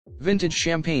Vintage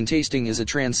champagne tasting is a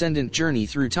transcendent journey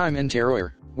through time and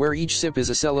terroir, where each sip is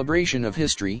a celebration of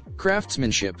history,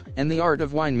 craftsmanship, and the art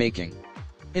of winemaking.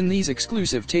 In these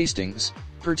exclusive tastings,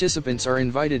 participants are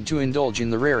invited to indulge in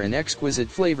the rare and exquisite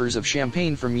flavors of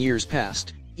champagne from years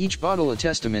past, each bottle a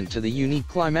testament to the unique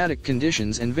climatic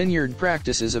conditions and vineyard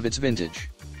practices of its vintage.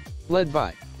 Led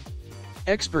by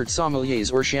expert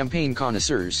sommeliers or champagne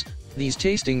connoisseurs, these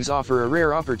tastings offer a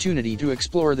rare opportunity to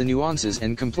explore the nuances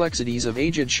and complexities of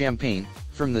aged champagne,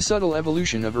 from the subtle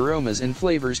evolution of aromas and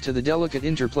flavors to the delicate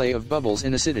interplay of bubbles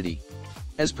and acidity.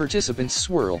 As participants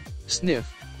swirl,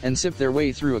 sniff, and sip their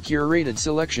way through a curated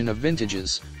selection of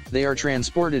vintages, they are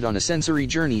transported on a sensory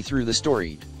journey through the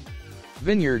storied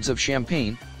vineyards of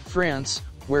Champagne, France,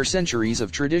 where centuries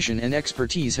of tradition and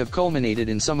expertise have culminated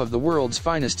in some of the world's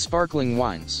finest sparkling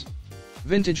wines.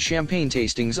 Vintage champagne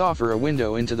tastings offer a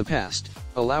window into the past,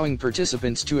 allowing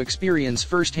participants to experience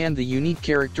firsthand the unique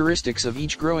characteristics of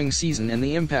each growing season and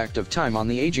the impact of time on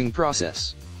the aging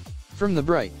process. From the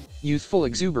bright, youthful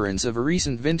exuberance of a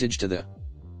recent vintage to the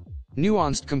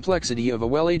nuanced complexity of a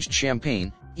well-aged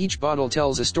champagne, each bottle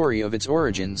tells a story of its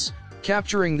origins,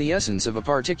 capturing the essence of a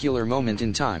particular moment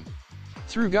in time.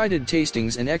 Through guided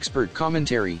tastings and expert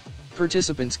commentary,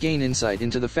 participants gain insight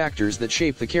into the factors that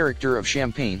shape the character of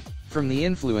champagne, from the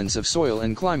influence of soil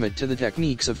and climate to the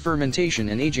techniques of fermentation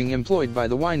and aging employed by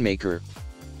the winemaker.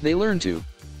 They learn to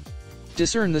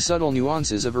discern the subtle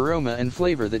nuances of aroma and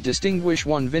flavor that distinguish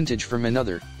one vintage from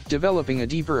another, developing a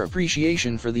deeper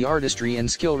appreciation for the artistry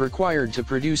and skill required to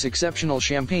produce exceptional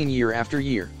champagne year after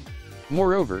year.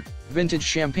 Moreover, vintage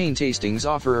champagne tastings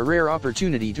offer a rare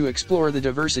opportunity to explore the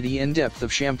diversity and depth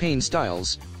of champagne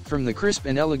styles, from the crisp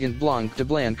and elegant Blanc de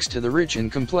Blancs to the rich and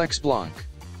complex Blanc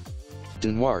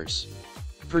de Noirs.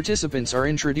 Participants are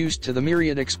introduced to the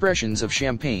myriad expressions of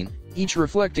champagne, each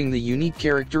reflecting the unique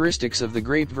characteristics of the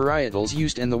grape varietals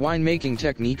used and the winemaking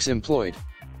techniques employed.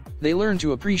 They learn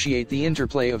to appreciate the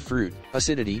interplay of fruit,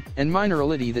 acidity, and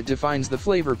minerality that defines the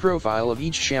flavor profile of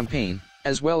each champagne,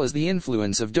 as well as the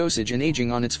influence of dosage and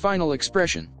aging on its final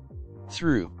expression.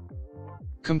 Through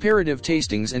comparative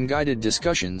tastings and guided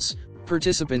discussions,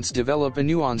 participants develop a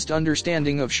nuanced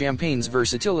understanding of champagne's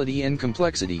versatility and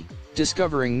complexity,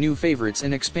 discovering new favorites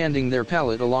and expanding their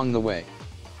palate along the way.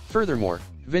 Furthermore,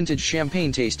 vintage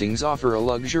champagne tastings offer a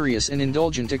luxurious and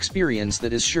indulgent experience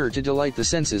that is sure to delight the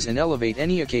senses and elevate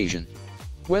any occasion.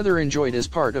 Whether enjoyed as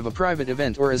part of a private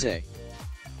event or as a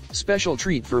special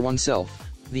treat for oneself,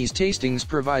 these tastings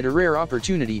provide a rare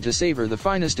opportunity to savor the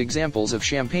finest examples of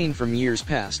champagne from years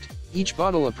past, each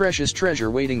bottle a precious treasure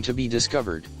waiting to be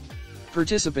discovered.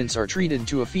 Participants are treated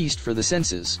to a feast for the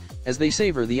senses, as they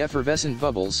savor the effervescent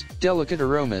bubbles, delicate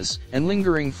aromas, and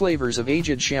lingering flavors of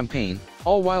aged champagne,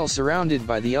 all while surrounded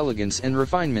by the elegance and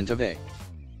refinement of a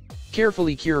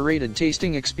carefully curated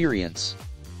tasting experience.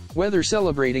 Whether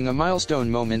celebrating a milestone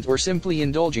moment or simply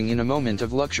indulging in a moment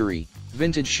of luxury,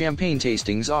 vintage champagne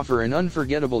tastings offer an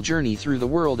unforgettable journey through the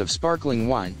world of sparkling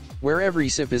wine, where every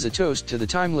sip is a toast to the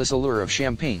timeless allure of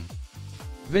champagne.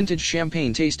 Vintage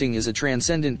champagne tasting is a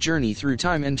transcendent journey through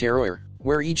time and terroir,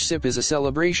 where each sip is a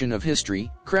celebration of history,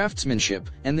 craftsmanship,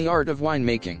 and the art of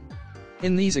winemaking.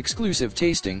 In these exclusive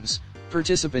tastings,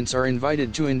 participants are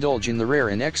invited to indulge in the rare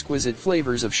and exquisite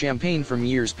flavors of champagne from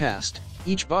years past,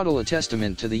 each bottle a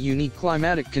testament to the unique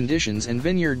climatic conditions and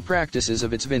vineyard practices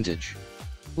of its vintage.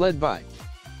 Led by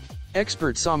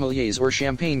expert sommeliers or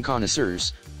champagne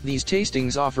connoisseurs, these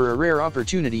tastings offer a rare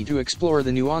opportunity to explore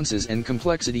the nuances and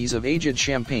complexities of aged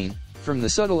champagne, from the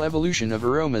subtle evolution of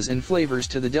aromas and flavors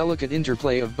to the delicate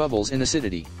interplay of bubbles and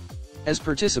acidity. As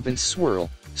participants swirl,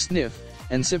 sniff,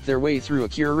 and sip their way through a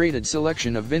curated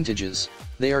selection of vintages,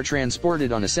 they are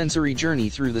transported on a sensory journey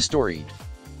through the storied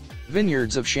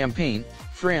vineyards of Champagne,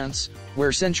 France,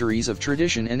 where centuries of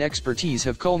tradition and expertise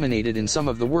have culminated in some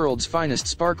of the world's finest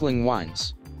sparkling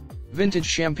wines. Vintage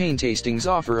champagne tastings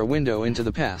offer a window into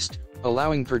the past,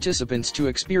 allowing participants to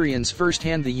experience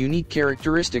firsthand the unique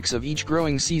characteristics of each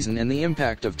growing season and the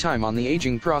impact of time on the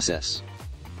aging process.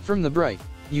 From the bright,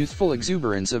 youthful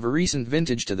exuberance of a recent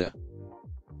vintage to the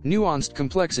nuanced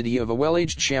complexity of a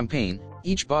well-aged champagne,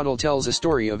 each bottle tells a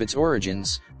story of its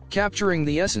origins, capturing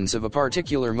the essence of a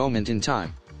particular moment in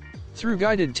time. Through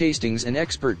guided tastings and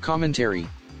expert commentary,